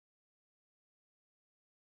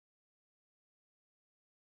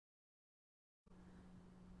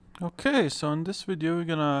Okay, so in this video we're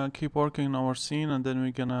gonna keep working on our scene, and then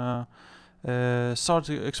we're gonna start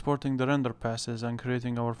exporting the render passes and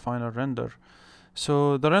creating our final render.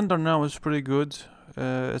 So the render now is pretty good.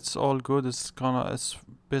 It's all good. It's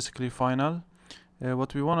basically final.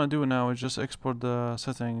 What we wanna do now is just export the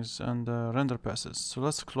settings and the render passes. So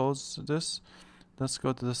let's close this. Let's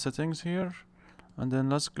go to the settings here, and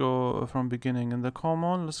then let's go from beginning. In the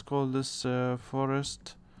common, let's call this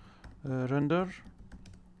forest render.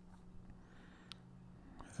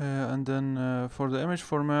 And then for the image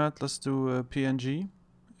format, let's do PNG.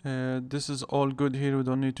 This is all good here. We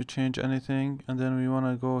don't need to change anything. And then we want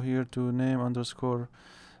to go here to name underscore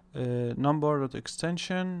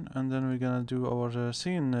number.extension, and then we're gonna do our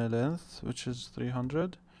scene length, which is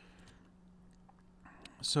 300.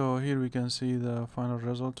 So here we can see the final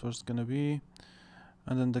result, what's gonna be.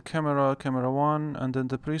 And then the camera 1, and then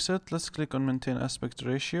the preset. Let's click on maintain aspect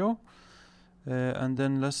ratio. And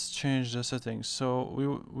then let's change the settings. So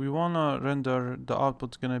we wanna render the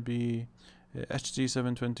output gonna be HD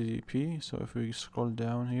 720p. So if we scroll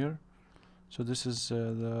down here, so this is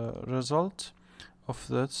the result of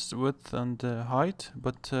that width and height.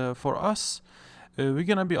 But for us, we're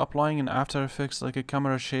gonna be applying in After Effects like a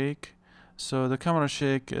camera shake. So the camera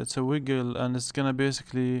shake, it's a wiggle, and it's gonna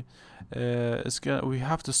basically we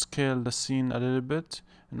have to scale the scene a little bit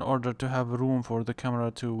in order to have room for the camera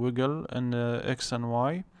to wiggle in X and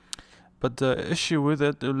Y. But the issue with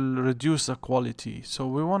it will reduce the quality. So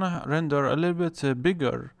we want to render a little bit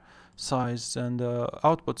bigger size and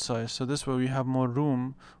output size. So this way we have more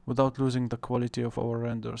room without losing the quality of our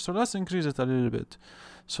render. So let's increase it a little bit.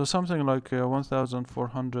 So something like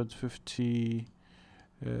 1450,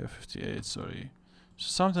 58, sorry. So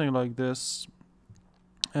something like this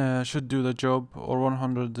should do the job, or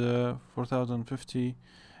 4050.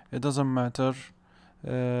 It doesn't matter.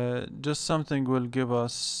 Just something will give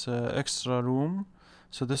us extra room,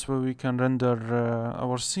 so this way we can render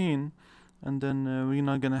our scene, and then we're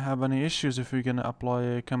not gonna have any issues if we're gonna apply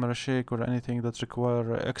a camera shake or anything that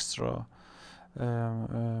require extra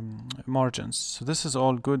margins. So this is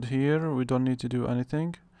all good here. We don't need to do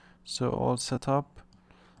anything. So all set up,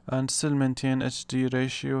 and still maintain HD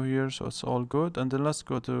ratio here, so it's all good. And then let's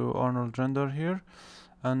go to Arnold Render here,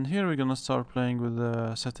 and here we're gonna start playing with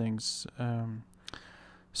the settings.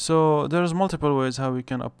 So there's multiple ways how we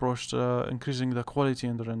can approach increasing the quality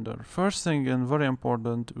in the render. First thing, and very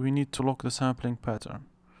important, we need to lock the sampling pattern.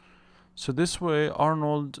 So this way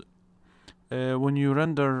Arnold, when you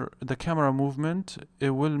render the camera movement,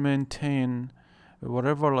 it will maintain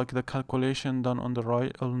whatever, like the calculation done on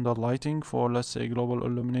the lighting for, let's say, global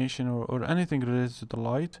illumination or anything related to the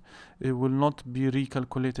light. It will not be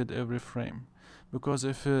recalculated every frame, because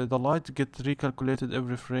if the light gets recalculated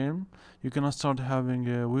every frame, you cannot start having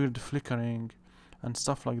weird flickering and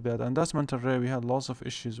stuff like that. And that's mental ray. We had lots of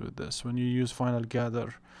issues with this when you use final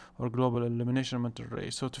gather or global illumination mental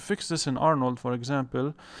ray. So to fix this in Arnold, for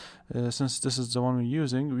example, since this is the one we're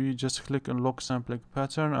using, we just click on lock sampling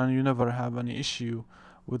pattern, and you never have any issue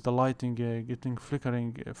with the lighting getting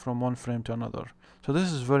flickering from one frame to another. So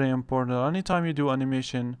this is very important. Anytime you do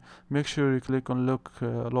animation, make sure you click on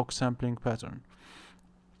lock sampling pattern.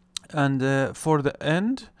 And for the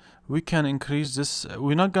end, we can increase this.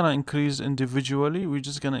 We're not gonna increase individually, we're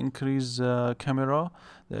just gonna increase camera,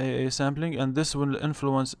 the AA sampling, and this will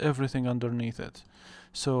influence everything underneath it.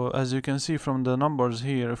 So as you can see from the numbers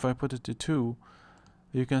here, if I put it to 2,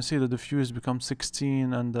 you can see the diffuse becomes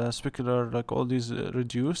 16, and the specular, like all these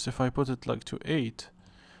reduce. If I put it like to 8,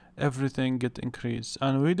 everything get increased.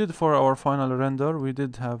 And we did for our final render, we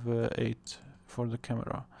did have 8 for the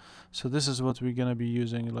camera. So this is what we're gonna be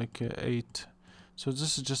using, like 8. So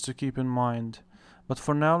this is just to keep in mind. But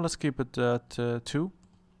for now, let's keep it at 2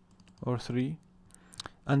 or 3.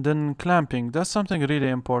 And then clamping, that's something really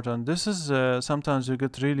important. This is sometimes you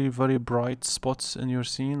get really very bright spots in your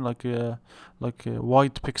scene, like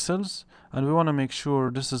white pixels, and we want to make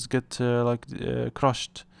sure this is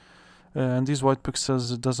crushed. And these white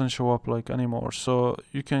pixels, it doesn't show up like anymore. So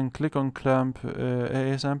you can click on clamp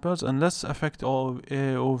AA samples, and let's affect all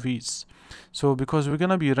AOVs. So because we're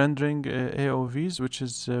gonna be rendering AOVs, which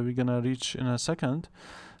is we're gonna reach in a second.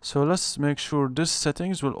 So let's make sure this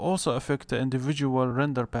settings will also affect the individual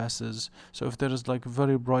render passes. So if there is like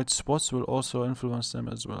very bright spots, will also influence them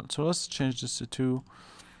as well. So let's change this to 2,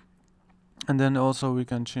 and then also we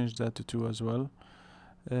can change that to 2 as well.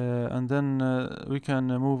 And then we can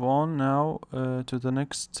move on now to the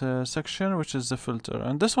next section, which is the filter.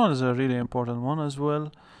 And this one is a really important one as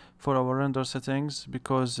well for our render settings,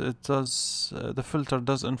 because it does the filter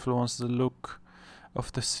does influence the look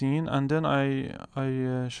of the scene. And then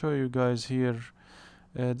I show you guys here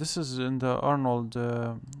This is in the Arnold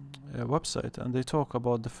website, and they talk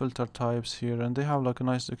about the filter types here, and they have like a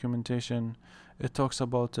nice documentation. It talks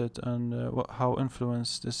about it and how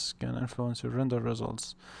this can influence your render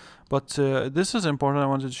results. But this is important. I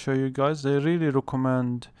wanted to show you guys. They really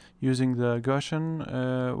recommend using the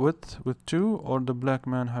Gaussian width with 2 or the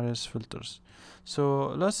Blackman-Harris filters. So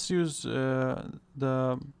let's use a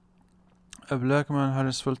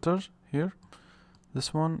Blackman-Harris filter here,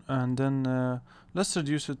 this one, and then let's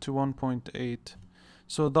reduce it to 1.8.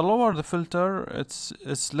 So the lower the filter,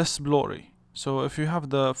 it's less blurry. So if you have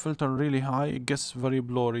the filter really high, it gets very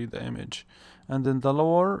blurry, the image. And then the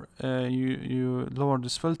lower you lower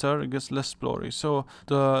this filter, it gets less blurry. So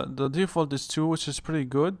the default is 2, which is pretty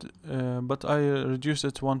good, but I reduced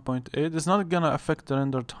it to 1.8. It's not gonna affect the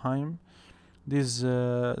render time. These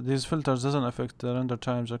filters doesn't affect the render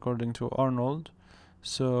times according to Arnold.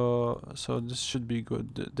 So this should be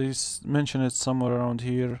good. They mention it somewhere around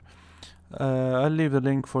here. I'll leave the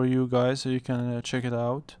link for you guys so you can check it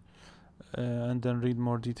out and then read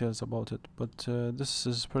more details about it. But this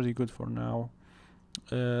is pretty good for now.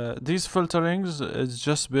 These filterings is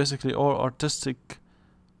just basically all artistic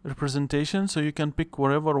representation, so you can pick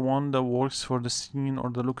whatever one that works for the scene or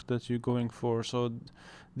the look that you're going for. So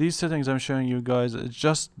these settings I'm showing you guys, it's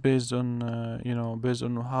just based on based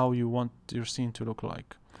on how you want your scene to look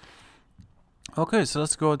like. Okay, so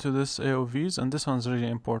let's go to this AOVs, and this one's really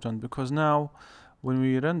important because now when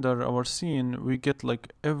we render our scene, we get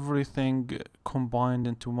like everything combined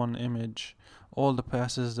into one image. All the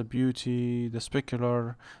passes, the beauty, the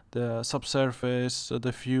specular, the subsurface, the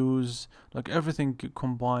diffuse, like everything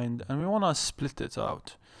combined, and we want to split it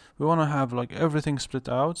out. We want to have like everything split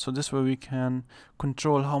out, so this way we can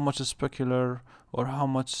control how much is specular or how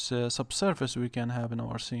much subsurface we can have in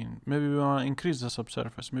our scene. Maybe we want to increase the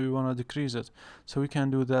subsurface, maybe we want to decrease it, so we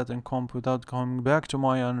can do that in comp without coming back to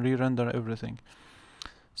Maya and re-render everything.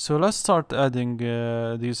 So let's start adding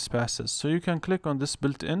these passes. So you can click on this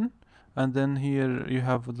built-in, and then here you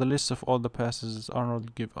have the list of all the passes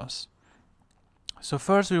Arnold give us. So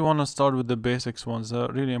first we want to start with the basics ones, the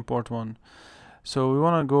really important one. So we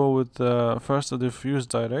want to go with first the diffuse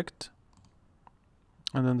direct,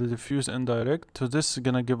 and then the diffuse indirect. So this is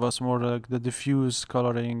gonna give us more like the diffuse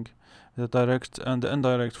coloring, the direct and the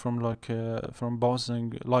indirect from like from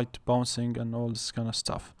bouncing, light bouncing, and all this kind of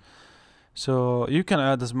stuff. So you can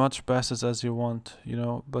add as much passes as you want,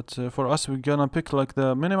 but for us we're gonna pick like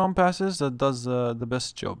the minimum passes that does the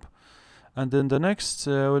best job. And then the next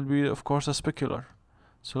will be of course a specular.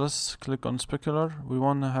 So let's click on specular. We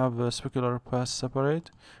want to have a specular pass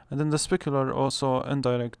separate, and then the specular also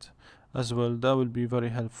indirect as well. That will be very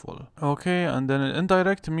helpful. Okay, and then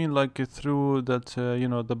indirect mean like through that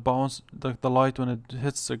the bounce, the light when it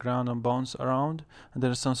hits the ground and bounce around, and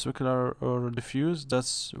there is some specular or diffuse.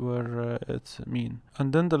 That's where it mean.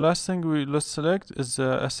 And then the last thing let's select is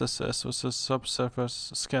SSS, which is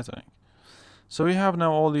subsurface scattering. So we have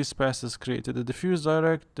now all these passes created: the diffuse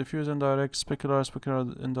direct, diffuse indirect, specular,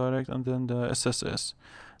 specular indirect, and then the SSS.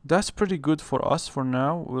 That's pretty good for us for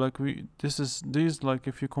now. Like these like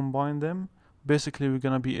if you combine them, basically we're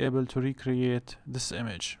gonna be able to recreate this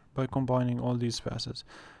image by combining all these passes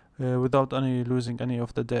without losing any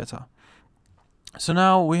of the data. So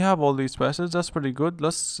now we have all these passes. That's pretty good.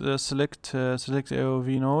 Let's select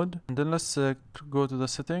AOV node, and then let's go to the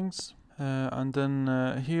settings. And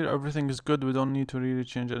then here everything is good. We don't need to really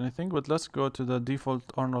change anything, but let's go to the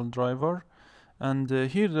default Arnold driver, and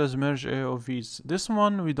here there's merge AOVs. This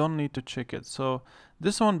one we don't need to check it. So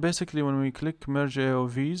this one basically when we click merge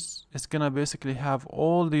AOVs, it's gonna basically have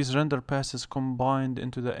all these render passes combined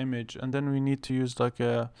into the image, and then we need to use like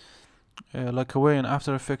a way in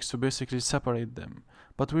After Effects to basically separate them.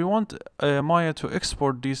 But we want Maya to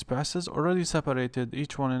export these passes already separated,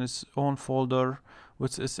 each one in its own folder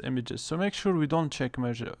with its images. So make sure we don't check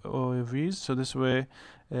merge AOVs, so this way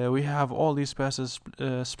we have all these passes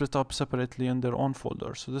split up separately in their own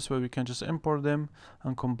folder. So this way we can just import them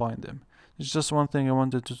and combine them. It's just one thing I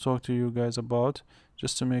wanted to talk to you guys about,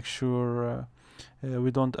 just to make sure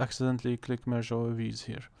we don't accidentally click merge AOVs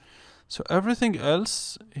here. So everything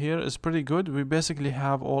else here is pretty good. We basically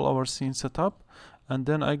have all our scenes set up, and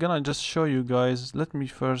then I'm gonna just show you guys. Let me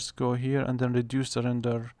first go here and then reduce the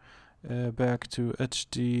render back to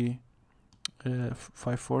HD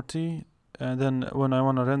 540, and then when I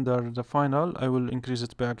want to render the final, I will increase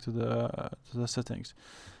it back to the settings.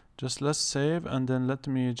 Just let's save, and then let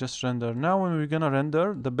me just render. Now when we're gonna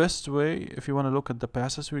render, the best way, if you want to look at the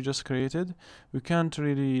passes we just created, we can't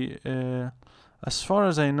really as far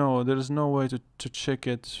as I know, there is no way to check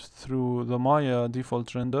it through the Maya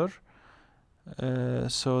default render.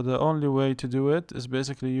 So the only way to do it is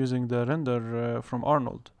basically using the render from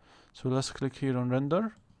Arnold. So let's click here on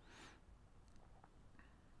render.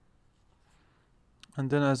 And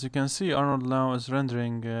then as you can see, Arnold now is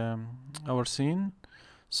rendering our scene.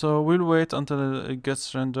 So we'll wait until it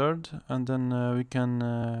gets rendered, and then we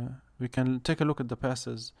can take a look at the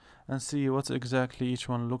passes and see what exactly each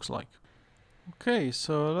one looks like. Okay,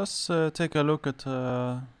 so let's take a look at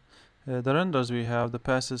the renders we have, the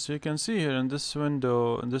passes. So you can see here in this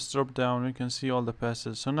window, in this drop down, we can see all the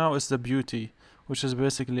passes. So now it's the beauty, which is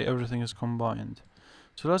basically everything is combined.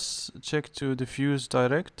 So let's check to diffuse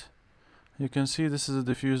direct. You can see this is a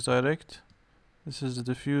diffuse direct. This is the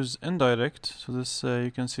diffuse indirect. So this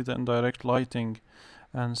you can see the indirect lighting,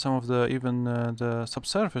 and some of the even the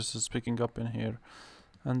subsurface is picking up in here.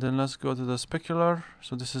 And then let's go to the specular.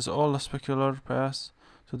 So this is all the specular pass.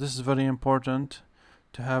 So this is very important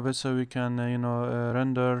to have it, so we can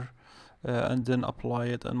render and then apply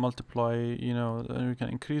it and multiply, and we can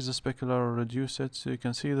increase the specular or reduce it. So you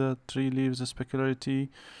can see the tree leaves, the specularity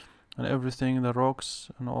and everything, the rocks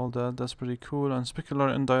and all that. That's pretty cool. And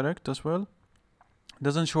specular indirect as well.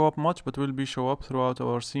 Doesn't show up much, but will be show up throughout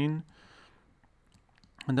our scene.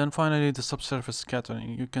 And then finally the subsurface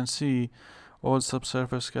scattering. You can see all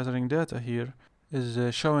subsurface scattering data here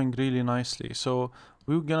is showing really nicely. So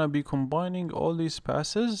we're gonna be combining all these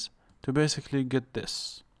passes to basically get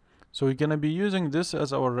this. So we're gonna be using this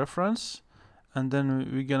as our reference, and then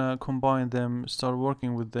we're gonna combine them, start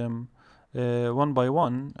working with them one by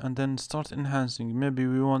one, and then start enhancing. Maybe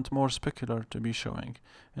we want more specular to be showing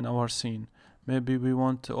in our scene. Maybe we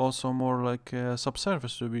want also more like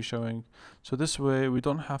subsurface to be showing. So this way we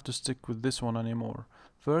don't have to stick with this one anymore.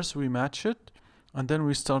 First we match it, and then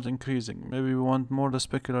we start increasing. Maybe we want more the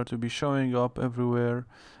specular to be showing up everywhere,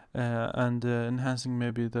 and enhancing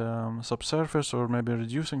maybe the subsurface, or maybe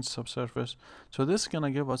reducing subsurface. So this is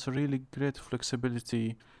gonna give us a really great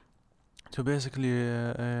flexibility to basically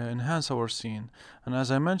enhance our scene. And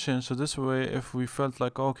as I mentioned, so this way if we felt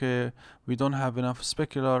like, okay, we don't have enough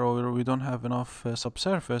specular, or we don't have enough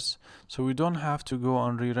subsurface, so we don't have to go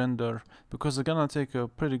and re-render, because it's gonna take a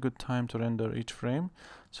pretty good time to render each frame.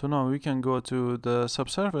 So now we can go to the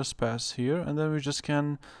subsurface pass here, and then we just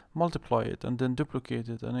can multiply it and then duplicate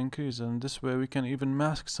it and increase it. And this way we can even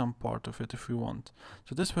mask some part of it if we want.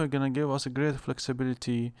 So this way gonna give us a great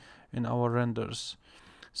flexibility in our renders.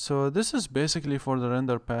 So this is basically for the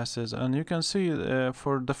render passes, and you can see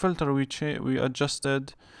for the filter we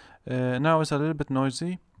adjusted. Now it's a little bit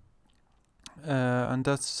noisy, and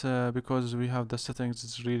that's because we have the settings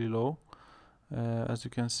is really low. As you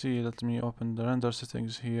can see, let me open the render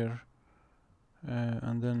settings here,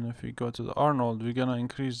 and then if we go to the Arnold, we're gonna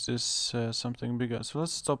increase this something bigger. So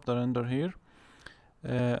let's stop the render here,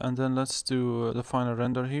 and then let's do the final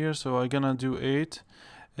render here. So I'm gonna do 8.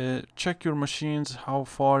 Check your machines how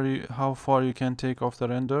far you can take off the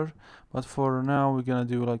render, but for now we're gonna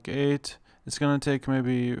do like 8. It's gonna take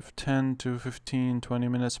maybe 10 to 15-20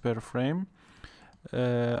 minutes per frame,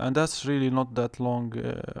 and that's really not that long.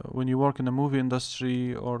 When you work in the movie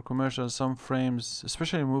industry or commercial, some frames,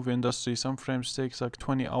 especially movie industry, some frames takes like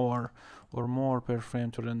 20 hours or more per frame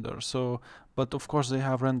to render. So, but of course they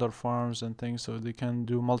have render farms and things, so they can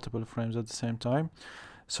do multiple frames at the same time.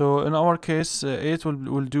 So in our case, 8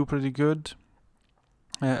 will do pretty good.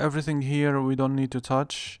 Everything here we don't need to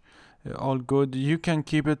touch. All good. You can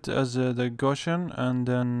keep it as the Gaussian, and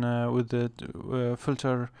then with the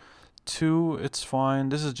filter 2, it's fine.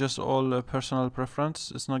 This is just all personal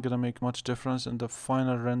preference. It's not gonna make much difference in the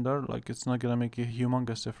final render. Like, it's not gonna make a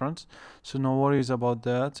humongous difference. So no worries about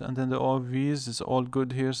that. And then the AOVs is all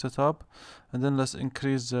good here set up. And then let's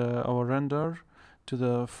increase our render to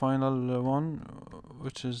the final one,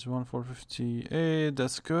 which is 1458.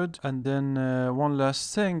 That's good. And then one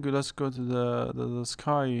last thing, let's go to the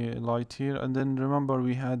sky light here. And then remember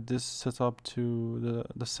we had this set up to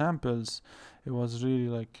the samples. It was really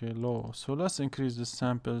like low, so let's increase the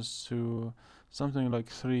samples to something like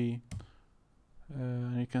 3,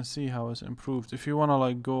 and you can see how it's improved. If you want to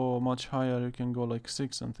like go much higher, you can go like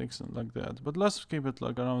 6 and things like that, but let's keep it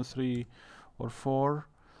like around 3 or 4.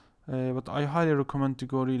 But I highly recommend to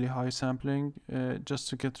go really high sampling, just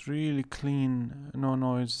to get really clean, no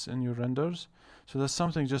noise in your renders. So that's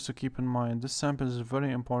something just to keep in mind. This sample is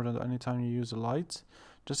very important anytime you use the lights.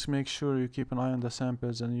 Just make sure you keep an eye on the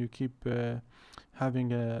samples, and you keep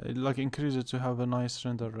having increase it to have a nice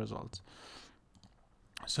render result.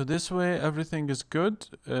 So this way everything is good.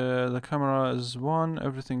 The camera is 1,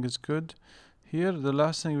 everything is good. Here the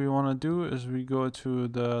last thing we want to do is we go to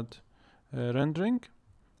the rendering,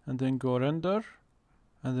 and then go render,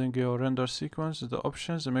 and then go render sequence to the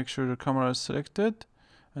options and make sure your camera is selected,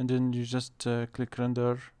 and then you just click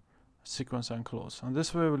render sequence and close, and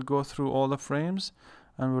this way we'll go through all the frames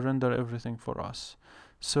and we'll render everything for us.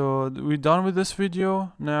 So we're done with this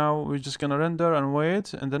video. Now we're just gonna render and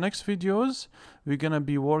wait. In the next videos we're gonna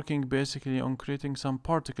be working basically on creating some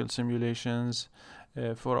particle simulations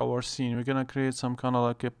for our scene. We're gonna create some kind of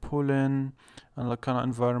like a pull-in and like kind of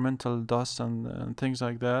environmental dust and things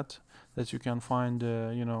like that you can find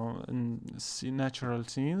you know, in natural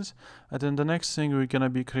scenes. And then the next thing, we're gonna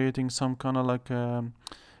be creating some kind of like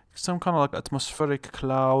atmospheric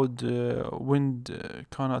cloud, wind,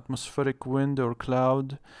 kind of atmospheric wind or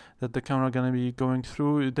cloud that the camera gonna be going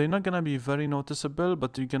through. They're not gonna be very noticeable,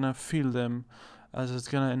 but you're gonna feel them, as it's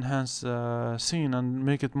gonna enhance the scene and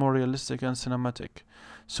make it more realistic and cinematic.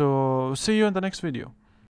 So see you in the next video.